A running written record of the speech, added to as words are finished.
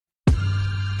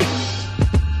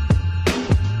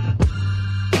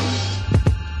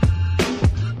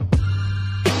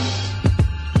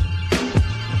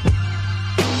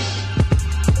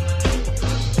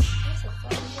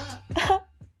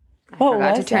What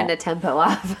Forgot to was turn that? the tempo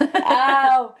off.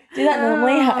 Oh, did that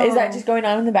normally? Is that just going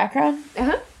on in the background?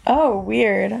 Uh-huh. Oh,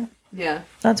 weird. Yeah.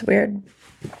 That's weird.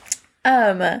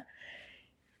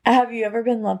 Have you ever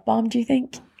been love bombed, do you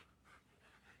think?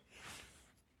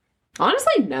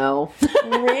 Honestly, no.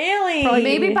 Really? Probably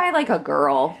maybe by like a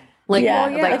girl. Like, Yeah,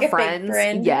 like, like a fake friends.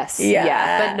 friend. Yes. Yeah.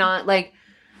 Yeah. But not like,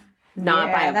 not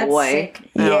Yeah, by a that's boy.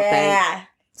 sick. I don't Yeah.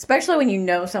 Especially when you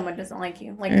know someone doesn't like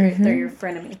you. Like, they're your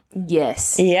frenemy. think.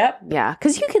 Yes. Yep. Yeah.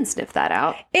 Because you can sniff that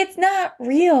out. It's not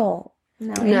real.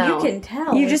 No. No. You can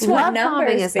tell. You just Love want numbers,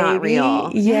 bombing is baby. not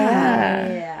real. Yeah.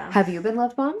 Yeah. Have you been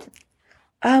love bombed?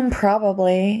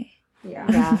 Probably. Yeah.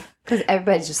 Yeah. Because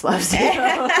everybody just loves you.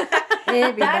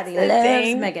 Everybody the loves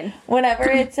thing. Megan. Whenever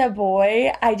it's a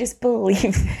boy, I just believe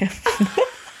them.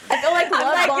 I feel like love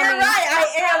I'm like, bombing. you're right, I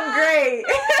am great.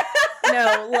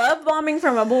 No, love bombing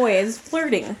from a boy is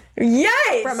flirting.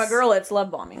 Yes. From a girl, it's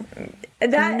love bombing.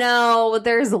 That No,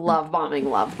 there's love bombing.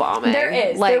 there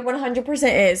is. Like, There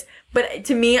 100% is. But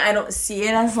to me, I don't see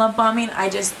it as love bombing. I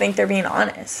just think they're being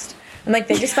honest. I'm like,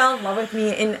 they just fell in love with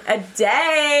me in a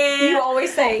day. You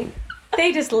always say,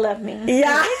 they just love me.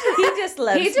 Yeah. He just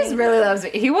loves me. he just really loves me.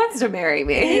 He wants to marry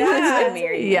me. He wants Yeah. to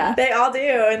marry me. Yeah. They all do,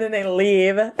 and then they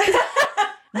leave.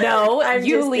 No, I'm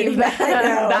you just leave kidding. that. I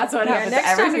know. That's what Yeah, happens next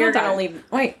every time you're single going to leave.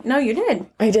 Wait, no, you did.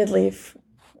 I did leave.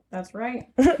 That's right.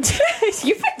 You've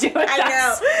been doing I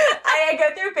that. know. I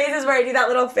go through phases where I do that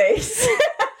little face.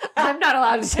 I'm not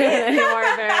allowed to do it anymore,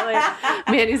 apparently.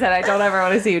 Mandy said, I don't ever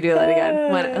want to see you do that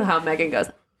again. When how Megan goes,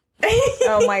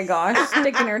 Oh my gosh.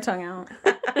 Sticking her tongue out.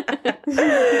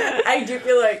 I do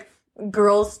feel like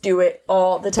girls do it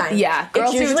all the time. yeah,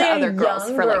 girls do it to usually a other girls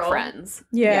young for like girl. friends.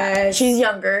 Yeah. She's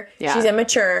younger. Yeah. She's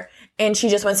immature. And she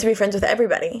just wants to be friends with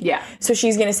everybody. Yeah. So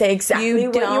she's going to say exactly what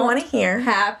you don't want to hear.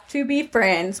 have to be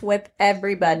friends with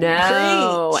everybody.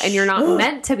 No, and you're not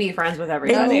meant to be friends with And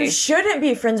everybody. you shouldn't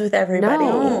be friends with everybody.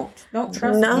 No. Don't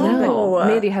trust No. anybody. No.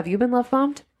 Mandy, have you been love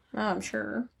bombed? Oh, I'm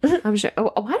sure. I'm sure.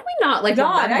 Oh, why do we not like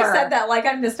God, remember? I said that like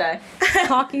I'm just a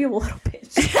cocky little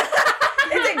bitch.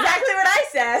 It's exactly what I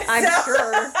said. I'm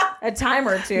sure. A time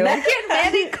or two. Megan,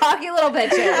 Mandy, cocky little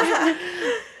bitches.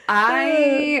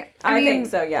 I mean, think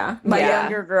so, yeah. My Yeah.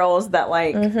 younger girls that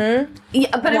like yeah,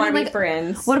 but I want mean, to be like,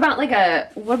 friends. what about like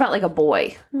a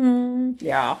boy?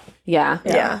 Yeah. Yeah.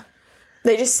 Yeah.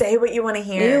 They just say what you want to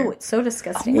hear. Ew, it's so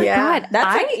disgusting. Yeah. God, That's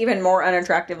I like even more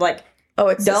unattractive. Like, Oh,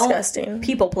 it's don't disgusting.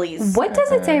 people please. What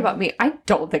does it say about me? I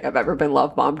don't think I've ever been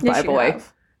love bombed by a Yes, you boy.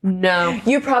 have. No.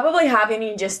 You probably have and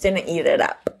you just didn't eat it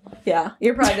up. Yeah.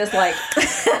 You're probably just like,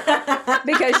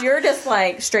 because you're just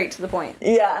like straight to the point.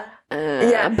 Yeah.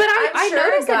 Yeah. But I'm I sure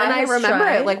notice it a guy and I has remember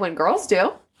tried. it like when girls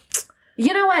do.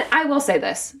 You know what? I will say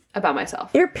this about myself.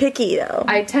 You're picky, though.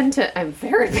 I'm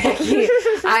very picky.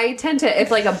 I tend to, if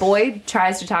like a boy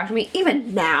tries to talk to me,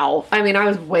 even now, I mean, I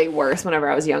was way worse whenever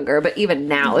I was younger, but even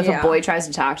now, if a Yeah. boy tries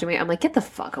to talk to me, I'm like, get the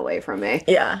fuck away from me.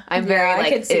 Yeah. I'm very Yeah, I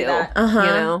like, could see ew, that. you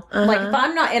know? Like, if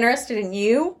I'm not interested in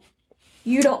you,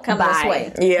 you don't come this Bye.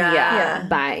 way. Yeah. Yeah,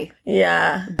 bye.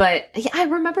 Yeah. But yeah, I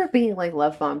remember being like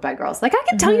love bombed by girls. Like I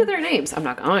can tell you their names. I'm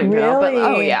not going to, but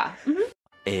oh Really? yeah.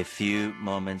 A few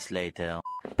moments later.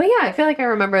 But yeah, I feel like I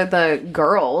remember the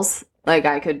girls. Like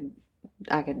I could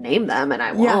name them, and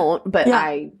I won't. But Yeah.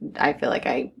 I feel like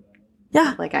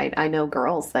Yeah. I know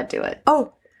girls that do it.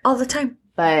 Oh, all the time.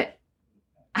 But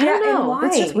I don't Yeah, and know.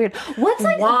 It's just why? weird. What's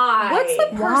like Why? what's the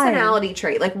Why? personality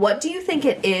trait? Like what do you think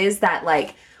it is that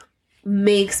like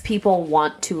makes people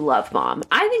want to love bomb?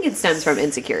 I think it stems from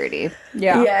insecurity.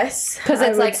 Yeah. Yes. Because I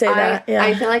it's would like say that. Yeah.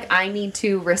 I feel like I need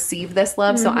to receive this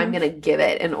love, so I'm gonna give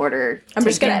it in order I'm to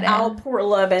just going get to it. outpour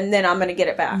love and then I'm going to get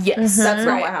it back. Yes, That's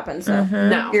not right. what happens. So.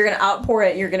 No, You're going to outpour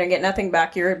it. You're going to get nothing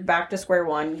back. You're back to square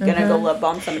one. Going to go love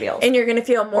bomb somebody else. and you're going to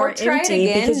feel more or try it empty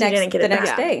again because you didn't get the it next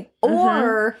back. day.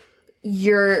 or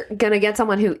you're gonna get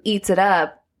someone who eats it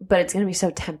up, but it's gonna be so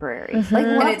temporary. Like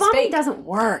love it's bombing fake. doesn't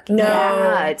work. No,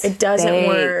 Yeah, it's it doesn't fake.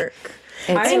 work. It's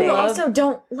And you fake. also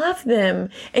don't love them.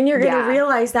 And you're going to Yeah.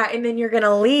 realize that, and then you're going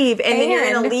to leave, and then you're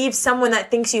going to And- leave someone that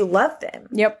thinks you love them.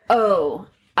 Yep. Oh,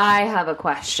 I have a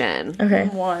question. Okay.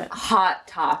 What? Hot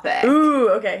topic. Ooh,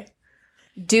 okay.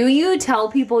 Do you tell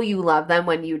people you love them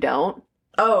when you don't?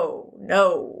 Oh,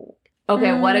 no.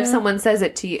 Okay, what if someone says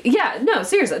it to you? Yeah, no,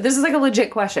 seriously. This is like a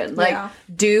legit question. Like, Yeah.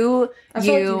 do I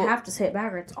feel you... like you have to say it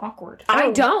back or it's awkward.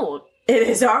 I don't. It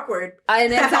is awkward.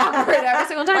 And it's awkward every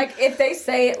single time. Like, if they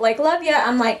say, like, love ya,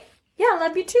 I'm like, yeah,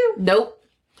 love you too. Nope.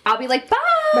 I'll be like, bye.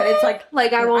 But it's like,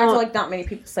 I I won't. feel like not many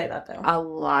people say that, though. A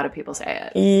lot of people say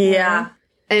it. Yeah.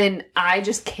 And I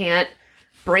just can't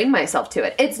bring myself to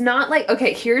it. It's not like,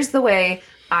 okay, here's the way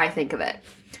I think of it.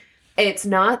 It's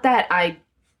not that I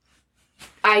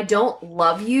I don't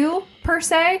love you per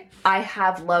se. I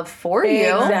have love for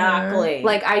you. Exactly.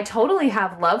 Like, I totally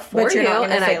have love for But you, you're not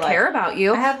gonna and I say, like, care about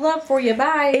you. I have love for you.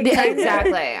 Bye.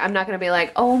 Exactly. I'm not going to be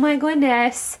like, oh my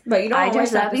goodness. But you don't I always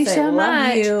just have love to you say, so "Love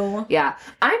much. you." Yeah.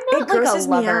 I'm not It like a grosses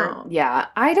me lover. out. Yeah.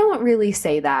 I don't really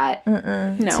say that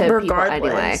No. to people anyway.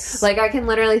 Regardless. Like, I can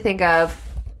literally think of,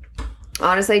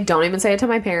 honestly, don't even say it to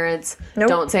my parents. Nope.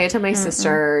 Don't say it to my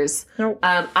sisters. Nope.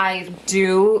 I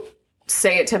do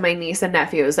say it to my niece and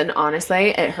nephews, and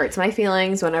honestly, it hurts my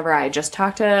feelings whenever I just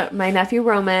talked to my nephew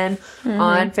Roman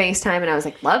on FaceTime, and I was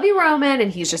like, love you, Roman, and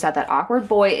he's just at that awkward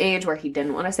boy age where he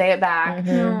didn't want to say it back,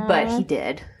 but he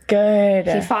did. Good.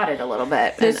 He fought it a little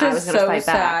bit, This and I was is going to so fight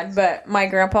back. sad, but my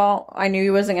grandpa, I knew he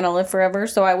wasn't going to live forever,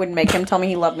 so I would make him tell me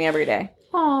he loved me every day.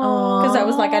 Aww. Because I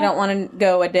was like, I don't want to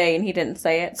go a day, and he didn't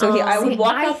say it. So I would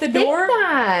walk out the door.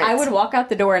 I would walk out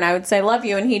the door, and I would say, love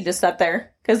you, and he'd just sit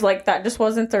there. Because, like, that just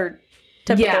wasn't their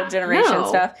typical generation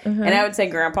stuff. And I would say,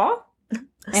 Grandpa, and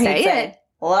Say he'd say, it.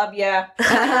 love ya.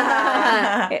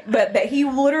 but he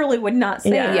literally would not say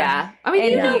it. Yeah. I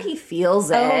mean, you And know he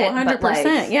feels it. Oh, 100%. but,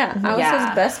 like, yeah. I was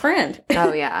his best friend.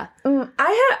 Oh, yeah.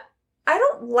 I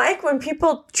don't like when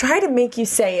people try to make you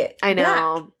say it. I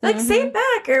know. Back. Like, say it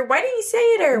back, or why didn't you say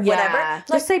it, or whatever. Yeah.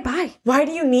 Just say bye. Why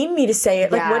do you need me to say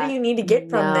it? Like, what Yeah. do you need to get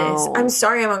from this? No. I'm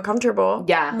sorry, I'm uncomfortable.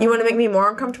 Yeah. You want to make me more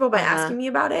uncomfortable by asking me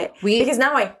about it? Because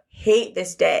now I hate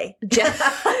this day.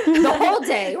 The whole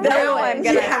day. No, I'm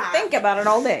going to Yeah. think about it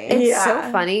all day. It's Yeah.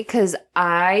 so funny because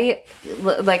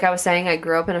like I was saying, I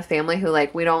grew up in a family who,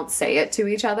 like, we don't say it to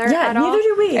each other Yeah, at all. neither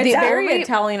do we. It's Yeah. very We-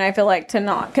 Italian, I feel like, to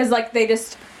not. Because, like, they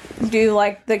just do,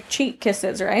 like, the cheek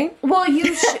kisses, right? Well,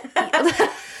 you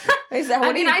Is that, what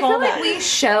I do mean, you I call feel that? like we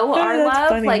show our that's love,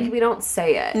 funny. like, we don't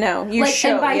say it. No, you like,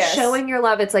 show. and by yes. showing your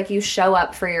love, it's like you show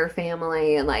up for your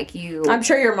family and, like, you. I'm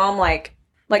sure your mom, like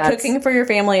That's- cooking for your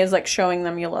family is like showing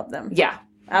them you love them. Yeah.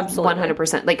 Absolutely.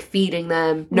 100%. Like, feeding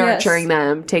them, nurturing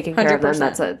them, taking care of them.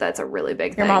 100%. That's a really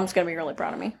big Your thing. mom's going to be really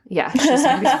proud of me. Yeah, she's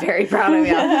gonna be very proud of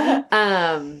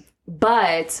you.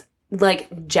 But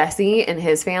like Jesse and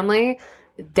his family,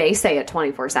 they say it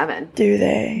 24/7. Do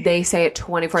they? They say it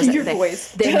 24/7. Your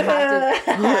voice. They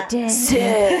have to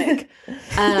sick.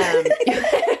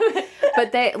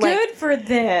 But they like Good for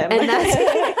them. and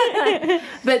that's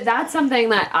but that's something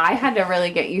that I had to really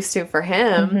get used to for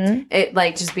him. It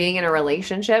like just being in a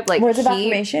relationship, like Words of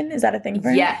affirmation? Is that a thing for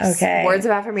him? Yes. Okay. Words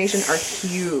of affirmation are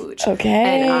huge. Okay.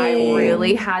 And I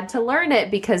really had to learn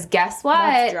it because guess what?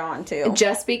 That's drawn to.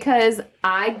 Just because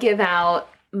I give out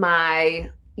my,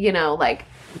 like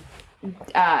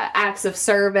acts of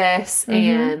service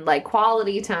and like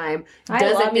quality time I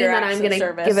doesn't love mean your that acts I'm of gonna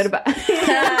service. give it about.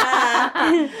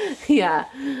 Yeah,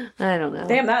 I don't know.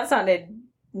 Damn, that sounded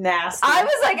nasty. I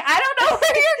was like, I don't know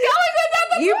where you're going with that.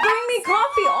 You bring me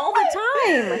coffee all the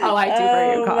time. Oh, I do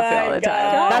bring you Oh coffee all my the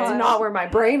time. gosh. That's not where my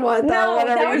brain went though. No,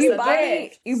 whatever you said buy there.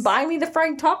 me. You buy me the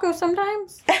fried taco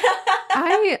sometimes.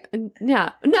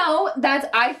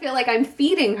 I feel like I'm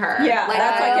feeding her. Yeah, like,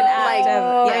 that's like an act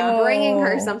of- yeah. I'm bringing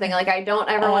her something. Like I don't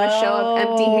ever want to show up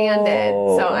empty-handed.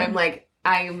 So I'm like,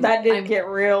 That did get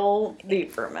real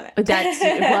deep for a minute. That's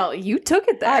well, you took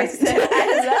it there. I said,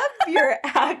 I love your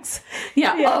acts.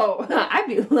 Yeah. Oh, I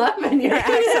be loving your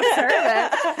acts of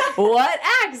service. What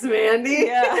acts, Mandy?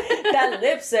 Yeah. that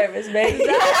lip service, baby.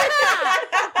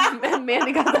 And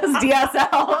Mandy got those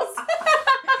DSLs.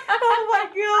 Oh my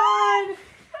god.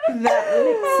 That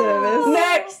lip service.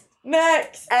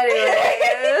 Next.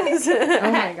 Anyways.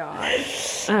 Oh my god.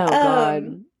 Oh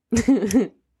god.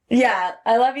 Yeah,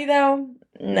 I love you though.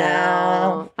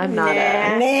 No, I'm not.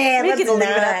 Nah, We let's can leave it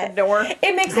at not. the door.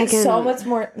 It makes I it can- so much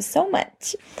more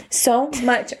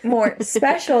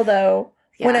special though.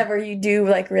 Yeah. Whenever you do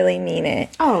like really mean it.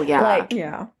 Oh yeah. Like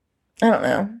Yeah. I don't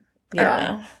know. Yeah. I don't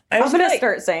know. I I'm just gonna feel like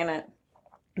start saying it.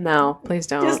 No, please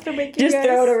don't. Just to make you just guys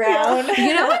throw it around.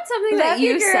 You know what's something that Love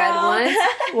you you, said girl. once?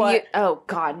 What? Oh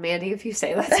God, Mandy, if you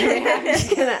say that to me, I'm just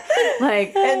gonna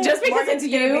like And just because Morgan's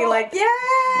it's gonna you. be like,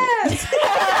 yes.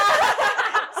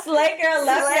 Slay girl,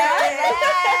 love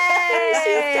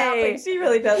She's tapping. She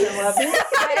really doesn't love me.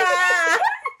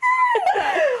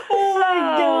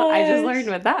 I just learned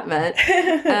what that meant.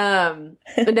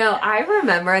 No, I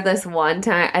remember this one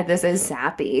time. This is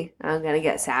sappy. I'm gonna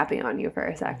get sappy on you for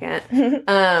a second.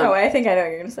 Oh, I think I know what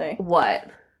you're gonna say. What?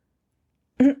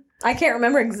 I can't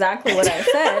remember exactly what I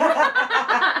said,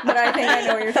 but I think I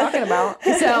know what you're talking about.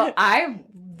 So I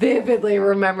vividly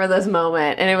remember this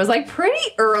moment, and it was like pretty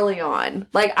early on.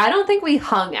 Like I don't think we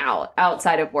hung out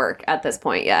outside of work at this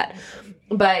point yet.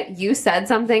 But you said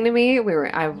something to me. I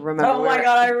remember. Oh my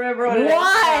God, I remember what it is.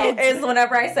 What? Is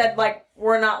whenever I said, like,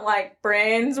 we're not, like,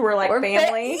 friends, we're, like,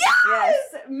 family. Yes!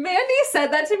 Mandy said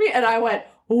that to me, and I went,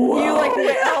 whoa. You, like,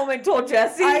 went home and told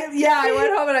Jesse? I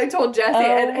went home and I told Jesse,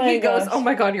 and he goes, oh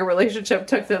my God, your relationship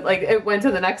it went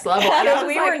to the next level. And I was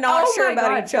we like, were not oh sure my about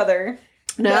God. each other.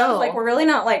 No. But I was like, we're really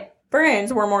not, like,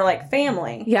 friends. We're more like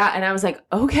family. Yeah, and I was like,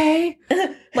 okay.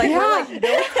 Like, Yeah. we're, like,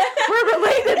 We're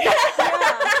related.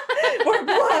 we're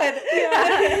blood.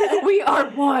 Yeah. We are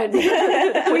one.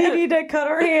 We need to cut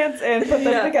our hands and put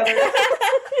them together.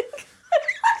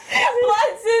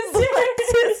 Blood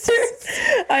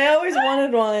sisters. I always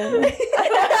wanted one.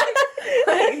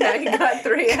 Now you got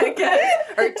 3, I guess.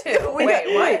 Or 2.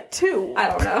 Wait, what? 2. I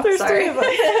don't know. There's Sorry. 3 of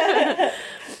us.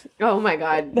 Oh my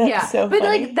God. That's yeah. so but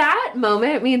funny. like that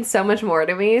moment means so much more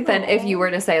to me than if you were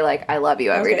to say like, I love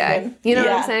you every Okay, day. good. You know what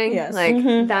Yeah. I'm saying? Yes. Like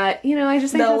that, I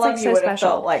just think The that's love like you so would have special.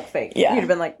 felt like fake. Yeah. You'd have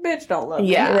been like, bitch, don't love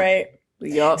me. Yeah. Right.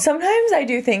 Yup. Sometimes I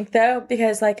do think though,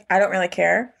 because like I don't really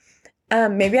care.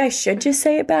 Maybe I should just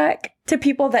say it back to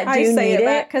people that do I say need it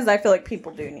back because I feel like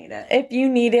people do need it. If you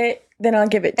need it, then I'll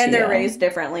give it to you. And they're raised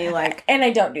differently. Like, And I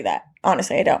don't do that.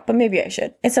 Honestly, I don't. But maybe I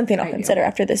should. It's something I'll consider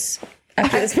after this.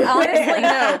 honestly,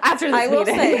 no. After this I will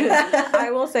meeting. say,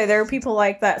 I will say, there are people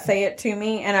like that say it to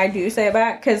me, and I do say it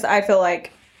back because I feel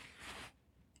like,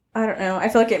 I don't know, I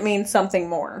feel like it means something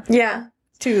more Yeah.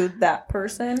 to that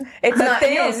person. It's But not,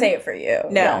 you don't then- say it for you.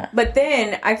 No, Yeah. but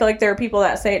then I feel like there are people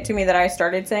that say it to me that I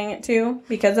started saying it to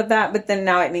because of that. But then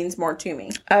now it means more to me.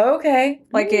 Oh, okay.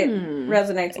 Like it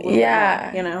resonates a little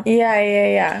Yeah. bit more, you know.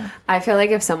 Yeah. I feel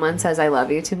like if someone says I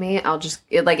love you to me, I'll just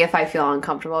like if I feel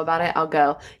uncomfortable about it, I'll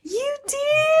go, you do?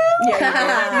 Yeah,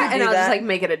 you and do I'll that. just like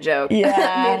make it a joke. Yeah.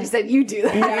 Mandy said, you do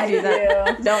that. Yeah, do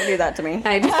that. Don't do that to me.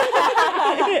 I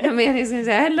just, Mandy's gonna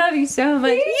say, I love you so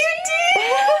much. You do?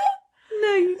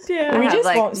 No, you do. I We have, just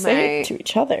like, won't say my it to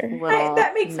each other. Well,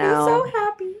 That makes me no. so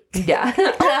happy. Yeah. Oh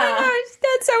my gosh,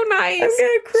 that's so nice. I'm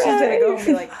gonna cry. She's gonna go and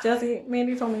be like, Jesse,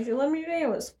 Mandy told me she loved me today. It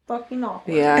was fucking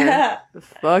awkward. Yeah.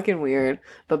 Fucking weird.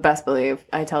 But best believe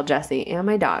I tell Jesse and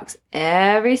my dogs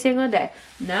every single day,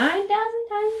 9,000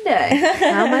 times a day,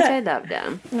 how much I love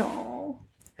them. No.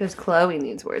 Because Chloe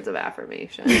needs words of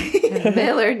affirmation. And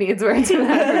Miller needs words of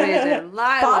affirmation.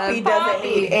 Lila, Poppy doesn't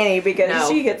need any because No.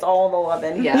 she gets all the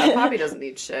loving. Yeah, Poppy doesn't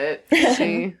need shit.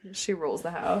 She rules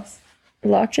the house.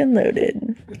 Locked and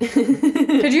loaded.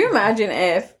 Could you imagine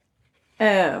if,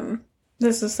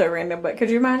 this is so random, but could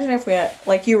you imagine if we had,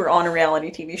 like, you were on a reality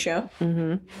TV show?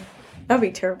 Mm-hmm. That'd be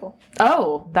terrible.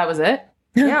 Oh, that was it?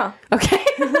 Yeah. Okay.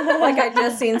 Like, I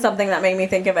just seen something that made me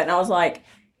think of it, and I was like,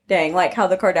 dang, like how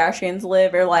the Kardashians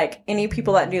live, or like any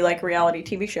people that do like reality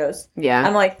TV shows. Yeah.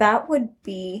 I'm like, that would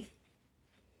be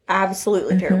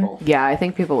absolutely terrible. Yeah, I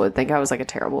think people would think I was like a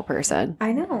terrible person.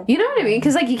 I know. You know what I mean?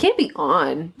 Because like you can't be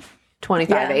on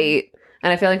 25/8,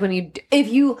 and I feel like if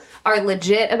you are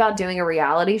legit about doing a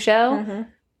reality show,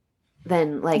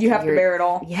 then like You have to bear it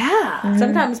all. Yeah.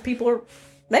 Sometimes people are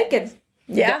naked,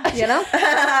 Yeah. you know?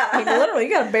 Like, literally,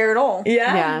 you gotta bear it all.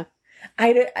 Yeah.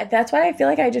 That's why I feel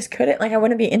like I just couldn't. Like, I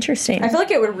wouldn't be interesting. I feel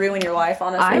like it would ruin your life,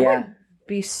 honestly. I Yeah. would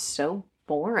be so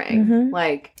boring.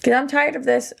 Like, Because I'm tired of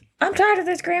this. I'm tired of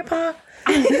this, Grandpa.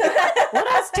 well,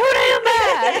 that's too damn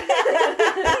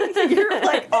bad. You're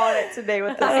like on it today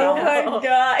with this. Oh my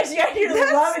gosh. Yeah,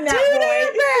 you're loving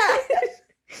that boy.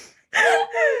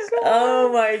 Oh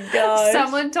my gosh.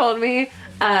 Someone told me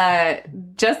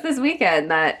just this weekend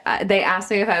that they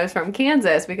asked me if I was from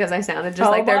Kansas because I sounded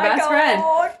just like their my best God.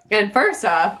 friend. And first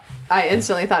off, I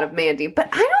instantly thought of Mandy, but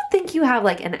I don't think you have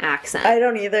like an accent. I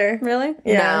don't either. Really?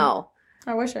 Yeah. No.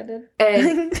 I wish I did.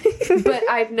 And, but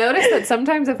I've noticed that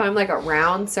sometimes if I'm like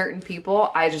around certain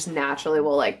people, I just naturally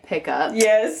will like pick up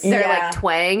Yes. their Yeah. like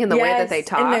twang and the way that they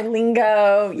talk. And their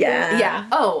lingo. Yeah. Yeah.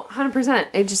 Oh,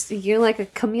 100%. You're like a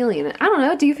chameleon. I don't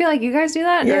know. Do you feel like you guys do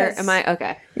that? Yes. Or am I?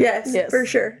 Okay. Yes, Yes. for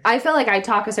sure. I feel like I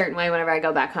talk a certain way whenever I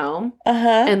go back home. Uh-huh.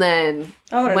 And then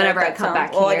I wanna know whenever if I that come sounds-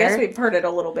 back well, I guess here. we've heard it a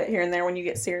little bit here and there when you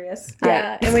get serious.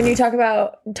 Yeah. And when you talk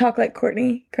like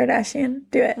Kourtney Kardashian,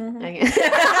 do it.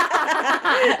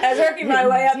 I was working my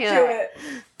way up Yeah. to it.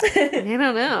 I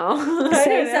don't know.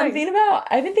 Say something about,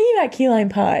 I've been thinking about key lime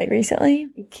pie recently.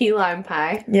 Key lime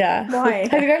pie. Yeah. Why?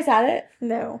 Have you guys had it?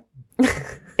 No.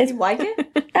 It's You like it?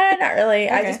 not really.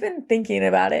 I've Okay. just been thinking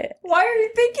about it. Why are you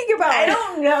thinking about I it?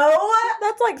 don't know.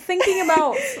 That's like thinking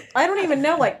about, I don't even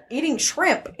know, like eating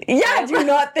shrimp. Yeah, do you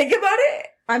not think about it?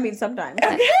 I mean, sometimes.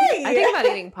 Okay. I think about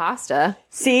eating pasta.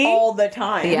 See? All the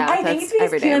time. Yeah. I think that's it's because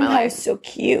every key day of lime my pie life. is so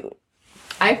cute.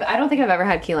 I don't think I've ever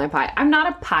had key lime pie. I'm not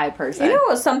a pie person. You know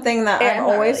what's something that Yeah, I've I'm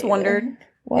not always really wondered either.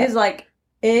 What? is like,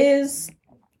 is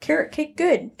carrot cake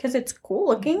good because it's cool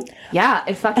looking. Yeah,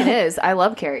 it fucking is. I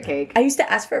love carrot cake. I used to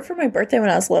ask for it for my birthday when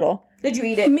I was little. Did you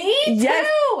eat it? Me Yes,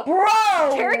 too! bro.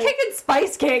 Carrot cake and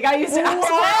spice cake. I used to ask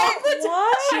for all the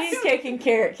time. Cheesecake and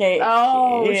carrot cake.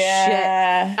 Oh,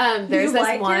 yeah. shit. There's you this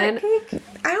like one. carrot cake?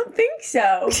 I don't think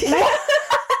so. It's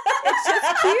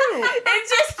just cute.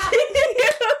 It's just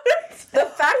cute. The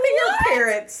fact that your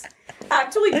parents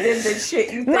actually did this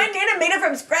shit. You My think, Nana made it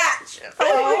from scratch.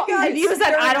 oh my god, And you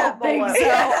said, I don't think so.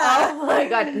 Oh my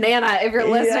god. Nana, if you're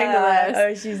listening to this.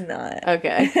 Oh, she's not.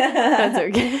 Okay. That's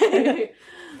okay.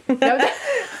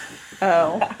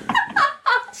 Oh.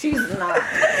 She's not.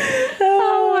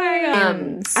 Oh my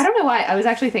god. I don't know why. I was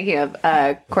actually thinking of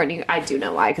Courtney. I do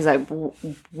know why, because I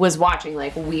was watching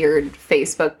like weird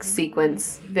Facebook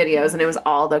sequence videos, and it was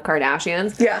all the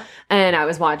Kardashians. Yeah. And I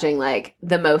was watching like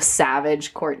the most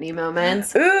savage Courtney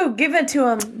moments. Ooh, give it to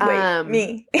him. Wait,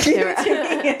 me. Give it to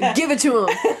him. Give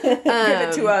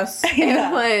it to us.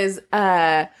 It was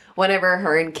whenever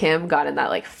her and Kim got in that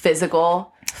like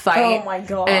physical fight. Oh my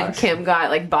gosh. And Kim got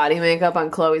like body makeup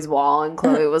on Chloe's wall, and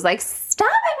Chloe was like, "Stop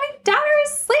it, my daughter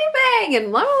is sleeping,"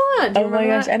 and blah blah blah. Oh my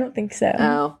gosh, I don't think so.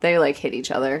 Oh, they like hit each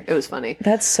other. It was funny.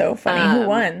 That's so funny. Who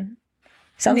won?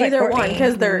 Sounds Neither like one, Courtney.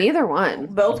 because they're Neither one.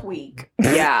 both weak.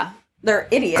 Yeah, They're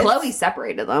idiots. Chloe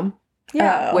separated them.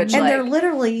 Yeah. Oh. Which and like, they're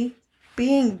literally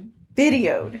being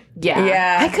videoed.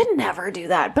 Yeah. I could never do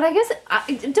that. But I guess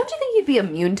don't you think you'd be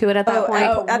immune to it at that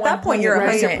point? At that point, you're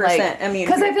 100%. 100% immune.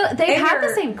 Because I feel like they And have the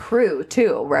you're- same crew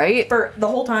too, right? for the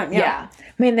whole time. Yeah.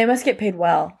 Man, they must get paid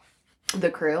well. The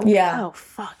crew. Yeah. Oh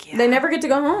fuck yeah. They never get to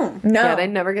go home. No. Yeah, they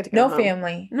never get to go No home.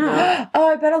 family. No. Oh,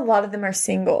 I bet a lot of them are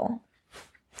single.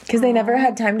 Because they never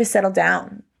had time to settle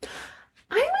down.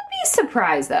 I would be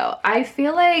surprised though. I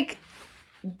feel like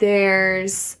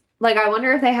there's like I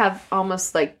wonder if they have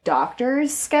almost like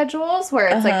doctors' schedules where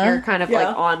it's like you're kind of Yeah.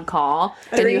 like on call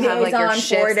 3 and you have days like your on, 4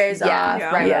 shifts. days yeah,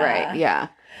 off. Right, Yeah. right, yeah.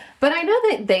 But I know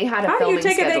that they had a How do filming you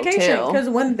take a schedule vacation? too. Because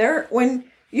when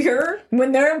you're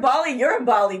When they're in Bali, you're in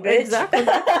Bali, bitch. exactly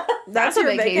That's a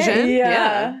your vacation.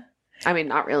 Yeah. I mean,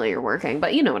 not really. You're working,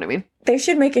 but you know what I mean. They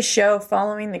should make a show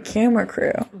following the camera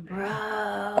crew.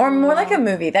 Bro. Or more like a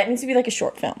movie. That needs to be like a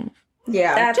short film.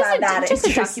 Yeah. That's Just not a- that just a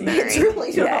interesting. documentary. It's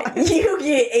really Yeah, not. you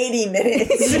get 80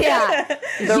 minutes. Yeah.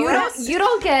 You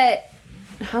don't get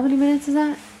how many minutes is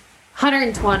that?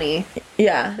 120.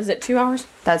 Yeah. Is it 2 hours?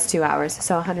 That's 2 hours.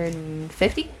 So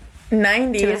 150?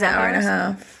 90 2.5 is an hour and a hours?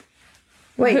 half.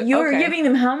 Wait, you were Okay. giving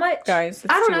them how much? Guys,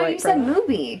 it's I don't too know. late You for said that.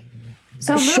 movie.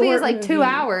 So a movie Short is like 2 movie.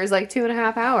 hours, like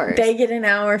 2.5 hours. They get an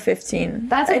hour 15.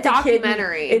 That's a It's kid-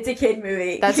 documentary. it's a kid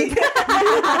movie. That's a- This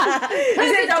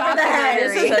is over the head.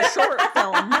 This is a short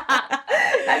film.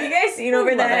 Have you guys seen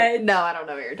Over the Love it. Hedge? No, I don't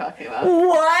know what you're talking about.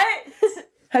 What?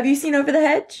 Have you seen Over the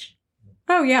Hedge?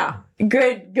 Oh yeah,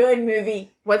 Good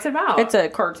movie. What's it about? it's a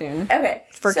cartoon. Okay,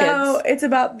 For so kids. it's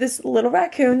about this little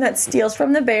raccoon that steals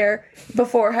from the bear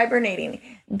before hibernating.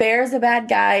 Bear's a bad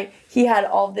guy. He had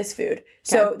all of this food.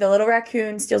 So the little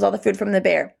raccoon steals all the food from the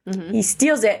bear. Mhm. He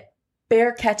steals it.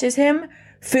 Bear catches him.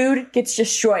 Food gets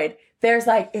destroyed. Bear's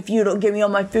like, if you don't give me all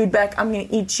my food back, I'm going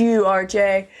to eat you,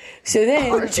 RJ. So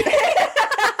then... She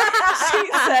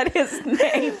said his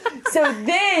name. So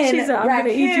then She's like, I'm gonna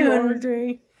eat you, Raccoon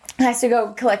RJ. has to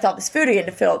go collect all this food again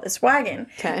to fill this wagon.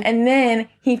 Okay. And then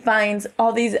he finds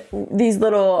all these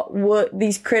little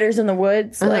these critters in the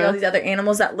woods, like all these other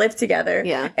animals that live together.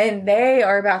 Yeah. And they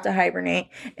are about to hibernate.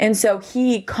 And so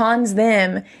he cons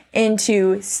them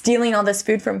into stealing all this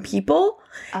food from people.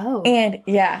 Oh.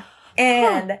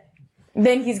 And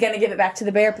then he's going to give it back to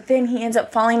the bear, but then he ends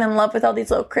up falling in love with all these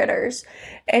little critters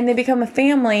and they become a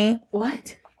family.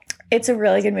 What? It's a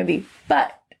really good movie.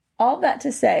 But all that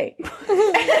to say,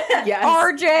 Yes.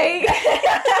 RJ.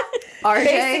 RJ?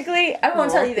 basically, I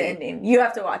won't tell you the ending. You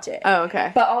have to watch it. Oh,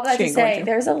 okay. But all that She to ain't going say, to.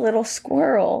 there's a little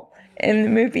squirrel in the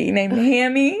movie named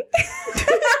Hammy.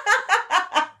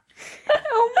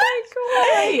 Oh my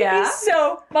god. Yeah. He's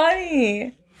so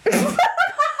funny.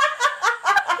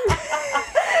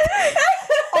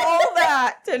 All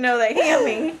that to know that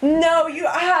Hammy. No, you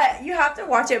have to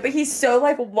watch it. But he's so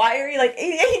like wiry, like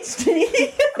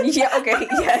ADHD. Yeah. Okay.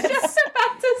 Yes. Just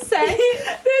about to say,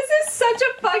 this is such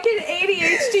a fucking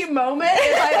ADHD moment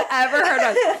if I've ever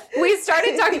heard of. We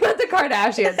started talking about the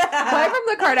Kardashians. Going from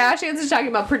the Kardashians to talking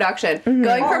about production.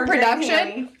 Going from RJ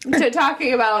production to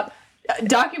talking about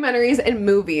documentaries and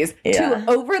movies to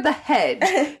Over the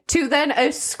Hedge to then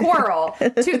a squirrel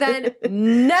to then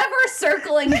never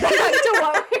circling back to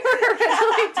what we were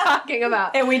originally talking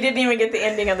about. And we didn't even get the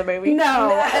ending of the movie.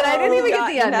 No, and I didn't even get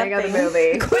the ending of the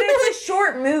movie. But it's a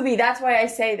short movie. That's why I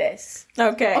say this.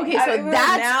 Okay. Okay, so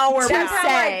that's now we're to back.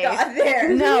 say. How I got there.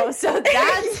 No, so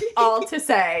that's all to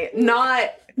say. Not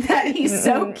that he's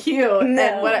so cute. No.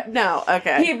 And what? No,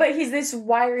 okay. But he's this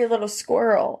wiry little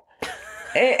squirrel.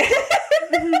 I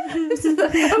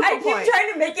keep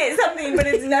trying to make it something, but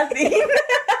it's nothing.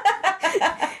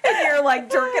 And you're like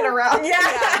jerking around. Yeah,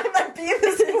 I'm like being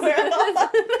the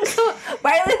squirrel.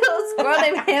 My little squirrel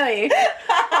named Hammy.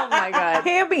 Oh my god.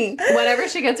 Hammy. Whenever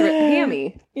she gets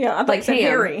Hammy. Yeah, I'd Like say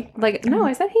ham. Harry. Like, no,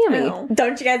 I said Hammy. No.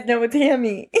 Don't you guys know what's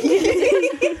hammy?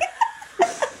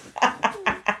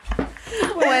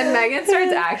 When Megan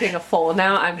starts acting a fool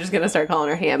now, I'm just gonna start calling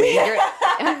her Hammy.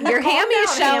 Your Hammy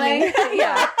is showing.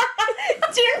 Yeah.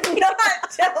 Do not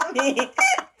tell me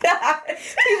that.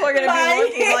 People are gonna My be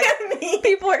looking like hammy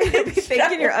people are gonna be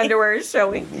thinking your underwear is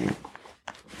showing.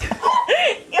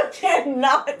 You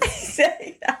cannot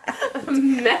say that.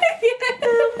 Megan.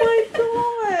 Oh my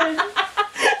god.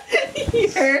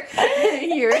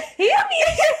 You're Hammy.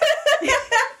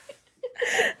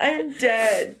 I'm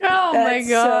dead. Oh That's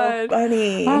my god. so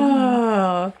funny.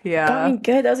 Oh, Got yeah. me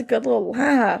good. That was a good little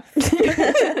laugh. Good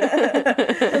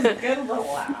little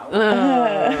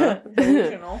laugh.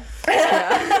 Delusional.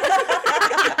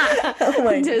 Oh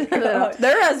my god.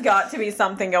 There has got to be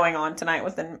something going on tonight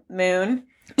with the moon.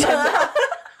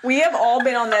 We have all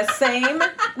been on the same.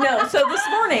 No, so this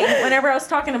morning, whenever I was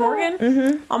talking to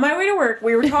Morgan, on my way to work,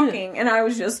 we were talking, and I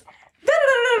was just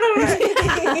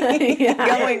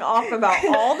going off about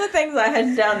all the things I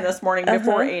had done this morning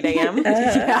before 8 a.m.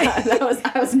 Yeah,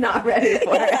 I was not ready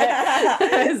for it.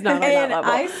 I was not on that And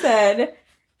level. I said,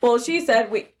 well, she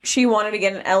said she wanted to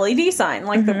get an LED sign,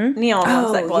 like the neon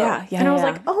ones that glow. yeah, and I was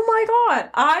yeah. like, oh my God.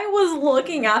 I was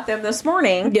looking at them this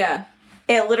morning. Yeah.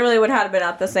 It literally would have been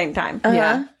at the same time.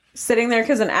 Yeah. Sitting there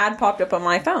because an ad popped up on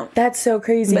my phone. That's so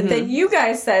crazy. But then you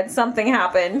guys said something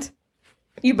happened.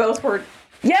 You both were.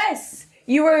 Yes,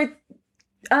 you were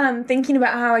thinking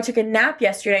about how I took a nap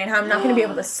yesterday and how I'm not going to be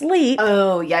able to sleep.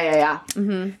 Oh, yeah.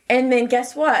 Mm-hmm. And then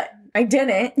guess what? I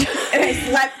didn't. And I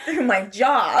slept through my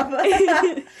job.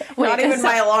 Not even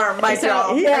my alarm, my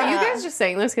job. Are you Yeah. guys just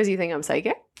saying this because you think I'm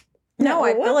psychic? No,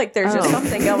 I feel like there's just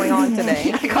something going on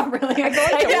today. I got really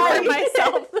excited world- for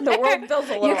myself. The world feels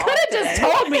a little You could have off just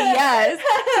today. told me yes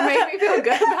to make me feel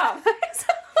good about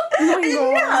myself.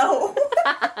 No.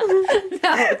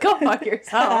 No, go fuck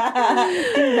yourself.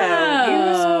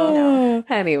 No.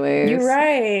 Anyways. You're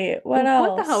right. What else?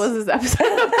 What the hell was this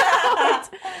episode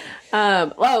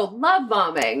about? Love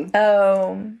bombing.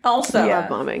 Oh. Also, Love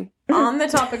bombing. on the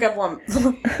topic of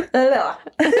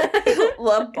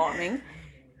love bombing.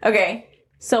 Okay,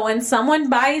 so when someone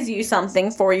buys you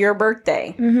something for your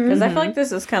birthday, because I feel like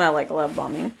this is kind of like love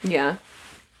bombing, Yeah.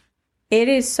 it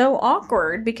is so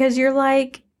awkward because you're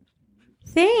like,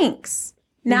 thanks.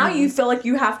 Now you feel like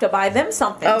you have to buy them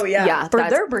something. Oh, yeah. Yeah. For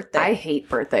that's- their birthday. I hate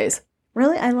birthdays.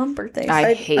 Really? I love birthdays.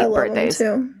 I hate love birthdays.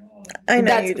 them too. I know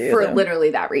That's you do. for though.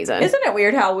 literally that reason. Isn't it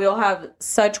weird how we'll have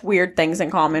such weird things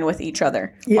in common with each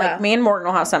other? Yeah. Like me and Morgan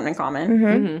will have something in common.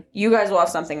 Mm-hmm. You guys will have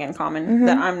something in common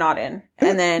that I'm not in.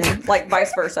 And then like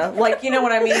vice versa. Like, you know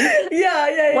what I mean?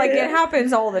 Yeah. Like it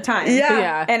happens all the time. Yeah.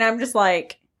 Yeah. And I'm just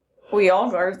like, we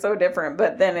all are so different.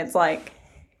 But then it's like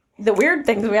the weird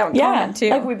things we have in Yeah. common too.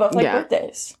 Like we both like Yeah.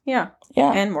 birthdays. yeah.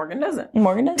 Yeah. And Morgan doesn't.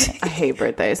 Morgan doesn't. I hate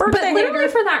birthdays. Birthday but literally hater.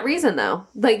 for that reason though.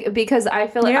 Like because I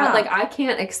feel like Yeah. I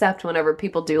can't accept whenever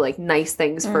people do like nice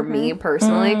things for me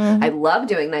personally. I love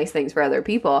doing nice things for other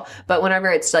people, but whenever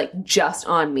it's like just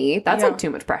on me, that's Yeah. like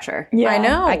too much pressure. Yeah. I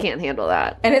know. I can't handle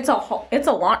that. And it's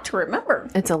a lot to remember.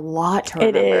 It's a lot to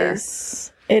It remember.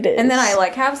 is. It is. And then I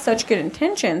like have such good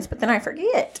intentions, but then I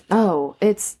forget. Oh,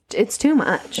 it's too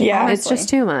much. Yeah. It's just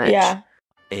too much. Yeah.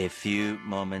 A few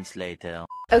moments later.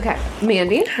 Okay,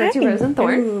 Mandy, what's your rose and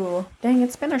thorn? Ooh, dang,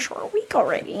 it's been a short week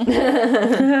already.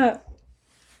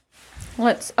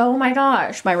 Oh my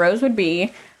gosh. My rose would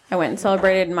be, I went and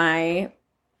celebrated my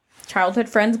childhood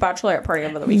friend's bachelorette party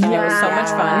over the weekend. It was so much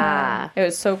fun. It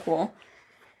was so cool.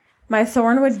 My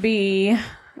thorn would be,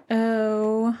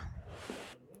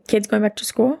 Kids going back to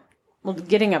school? well,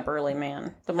 getting up early,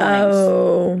 man. The mornings.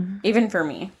 Oh. Even for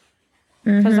me.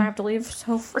 Because I have to leave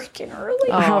so freaking early.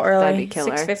 Oh, How early? That'd be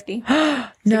killer. 6:50.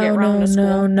 No, Rome to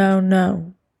school.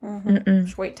 no.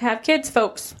 Just wait to have kids,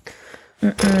 folks.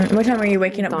 What time are you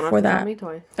waking up Don't have before to tell that? me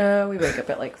twice. We wake up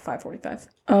at like 5:45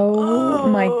 Oh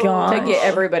my god. to get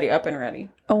everybody up and ready.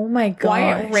 Oh my god.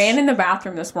 Wyatt ran in the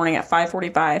bathroom this morning at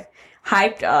 5:45.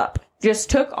 hyped up, just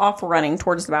took off running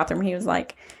towards the bathroom. He was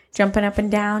like jumping up and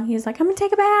down. He was like, I'm going to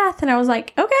take a bath. And I was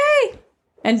like, okay.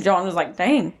 And John was like,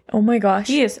 dang. Oh my gosh.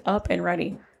 He is up and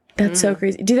ready. That's so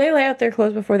crazy. Do they lay out their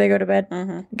clothes before they go to bed?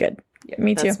 Mm-hmm. Good. Yeah,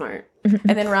 me too. That's smart.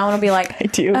 And then Rowan will be like, I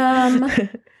do.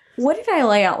 What did I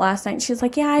lay out last night? She's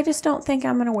like, yeah, I just don't think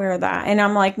I'm going to wear that. And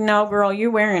I'm like, no, girl, you're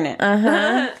wearing it.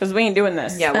 Because we ain't doing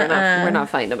this. Yeah, we're not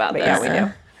fighting about this. Yeah, we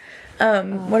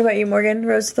do. What about you, Morgan?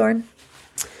 Rose thorn?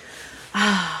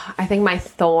 I think my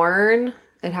thorn,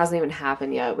 it hasn't even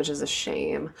happened yet, which is a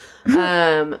shame.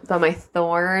 But my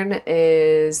thorn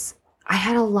is, I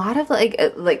had a lot of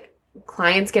like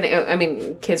clients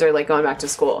kids are like going back to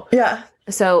school. Yeah.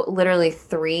 So literally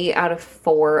 3 out of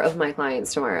 4 of my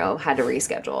clients tomorrow had to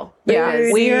reschedule. Yeah,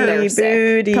 because we're they're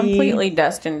sick. completely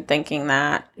destined thinking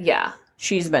that Yeah.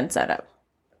 she's been set up.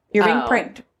 You're being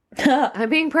pranked. I'm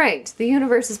being pranked. The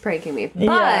universe is pranking me. But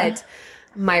Yeah.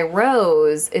 my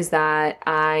rose is that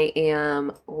I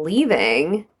am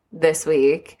leaving this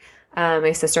week.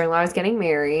 My sister-in-law is getting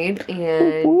married,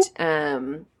 and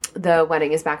the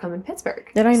wedding is back home in Pittsburgh.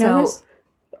 Did I know this?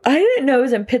 I didn't know it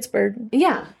was in Pittsburgh.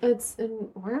 Yeah, it's in,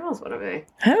 where else would I be?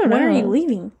 I don't know. When are you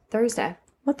leaving? Thursday.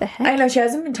 What the heck? I know she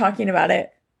hasn't been talking about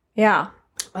it. Yeah.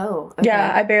 Oh, okay.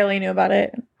 Yeah, I barely knew about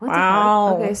it. What Wow.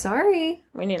 the fuck? Okay, sorry.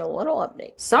 We need a little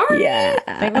update. Sorry. Yeah.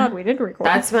 Thank God we did record.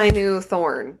 That's my new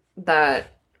thorn that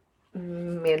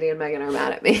Mandy and Megan are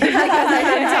mad at me because I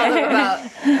didn't tell them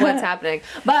about what's happening.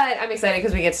 But I'm excited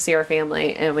because we get to see our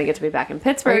family and we get to be back in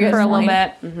Pittsburgh for a little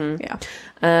bit. Mm-hmm. Yeah.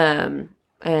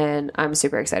 And I'm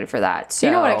super excited for that. So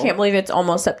You know what? I can't believe it's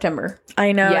almost September.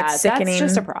 I know. Yeah, it's sickening. that's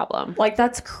just a problem. Like,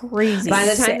 that's crazy. By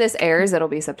the time Sick. this airs, it'll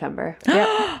be September.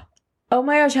 Yep. Oh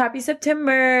my gosh, happy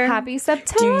September. Happy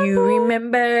September. Do you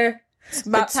remember? It's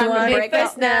about the time to break 21st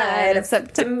out. night of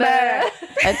September.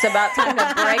 It's about time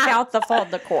to break out the fall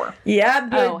decor. Yeah,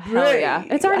 Oh, hell yeah.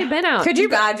 It's already been out. Could you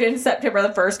imagine September the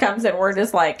 1st comes and we're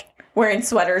just like wearing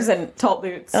sweaters and tall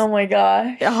boots? Oh my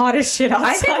gosh. Hot as shit outside.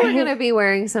 I think we're going to be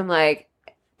wearing some, like,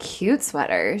 cute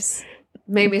sweaters.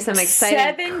 Maybe some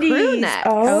excited crew 70s. necks.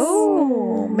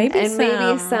 Oh, maybe And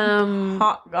maybe some...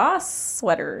 hot goss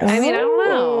sweaters. I mean, I don't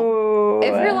know. If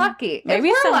you're lucky. Maybe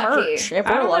if we're some lucky. merch if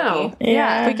I we're don't lucky. know.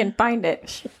 Yeah. If we can find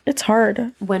it. It's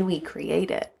hard. When we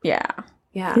create it. Yeah.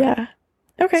 Yeah. Yeah.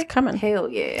 Okay. It's coming. Hell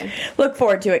yeah. Look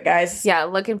forward to it, guys. Yeah,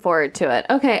 looking forward to it.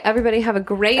 Okay, everybody have a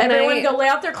great Everyone night. go lay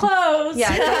out their clothes.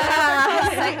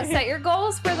 Yeah, set your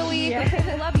goals for the week. Okay,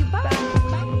 we love you. Bye.